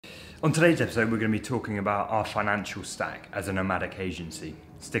On today's episode, we're going to be talking about our financial stack as a nomadic agency.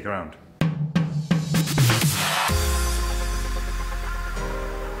 Stick around.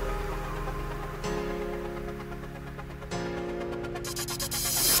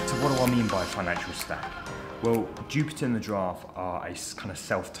 So what do I mean by financial stack? Well, Jupiter and the Giraffe are a kind of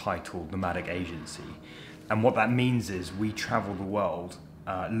self-titled nomadic agency. And what that means is we travel the world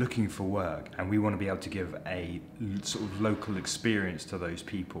looking for work, and we want to be able to give a sort of local experience to those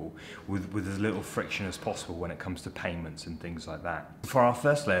people with as little friction as possible when it comes to payments and things like that. For our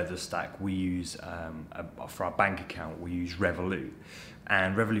first layer of the stack, we use, for our bank account, we use Revolut.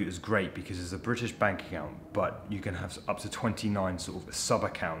 And Revolut is great because it's a British bank account, but you can have up to 29 sort of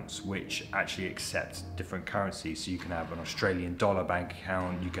sub-accounts which actually accept different currencies. So you can have an Australian dollar bank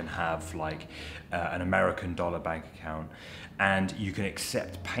account, you can have like an American dollar bank account, and you can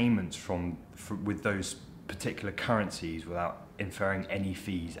accept payments with those particular currencies without inferring any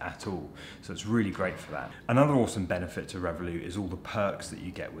fees at all. So it's really great for that. Another awesome benefit to Revolut is all the perks that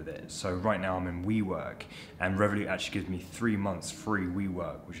you get with it. So right now I'm in WeWork, and Revolut actually gives me 3 months free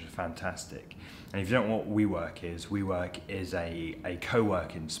WeWork, which is fantastic. And if you don't know what WeWork is a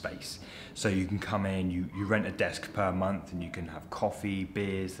co-working space. So you can come in, you rent a desk per month, and you can have coffee,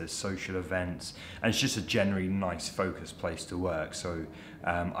 beers, there's social events, and it's just a generally nice focused place to work. So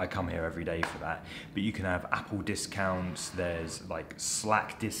I come here every day for that. But you can have Apple discounts, there's like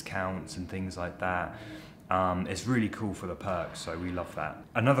Slack discounts and things like that. It's really cool for the perks, so we love that.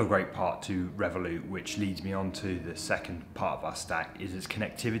 Another great part to Revolut, which leads me on to the second part of our stack, is its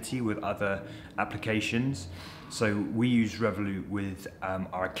connectivity with other applications. So we use Revolut with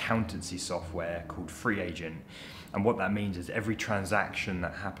our accountancy software called FreeAgent. And what that means is every transaction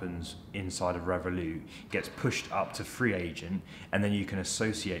that happens inside of Revolut gets pushed up to FreeAgent, and then you can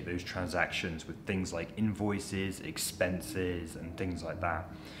associate those transactions with things like invoices, expenses, and things like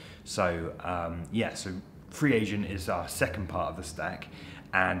that. So so FreeAgent is our second part of the stack,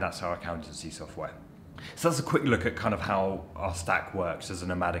 and that's our accountancy software. So that's a quick look at kind of how our stack works as a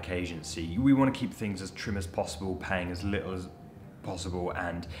nomadic agency. We want to keep things as trim as possible, paying as little as possible,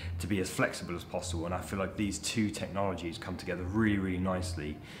 and to be as flexible as possible. And I feel like these two technologies come together really, really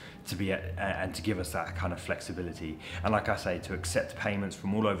nicely to be and to give us that kind of flexibility. And like I say, to accept payments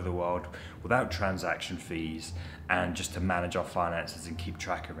from all over the world without transaction fees, and just to manage our finances and keep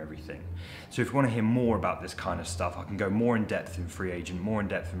track of everything. So if you want to hear more about this kind of stuff, I can go more in depth in FreeAgent, more in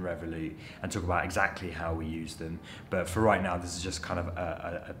depth in Revolut, and talk about exactly how we use them. But for right now, this is just kind of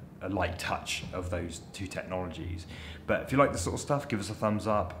a light touch of those two technologies. But if you like this sort of stuff, give us a thumbs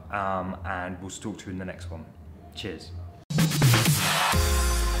up, and we'll talk to you in the next one. Cheers.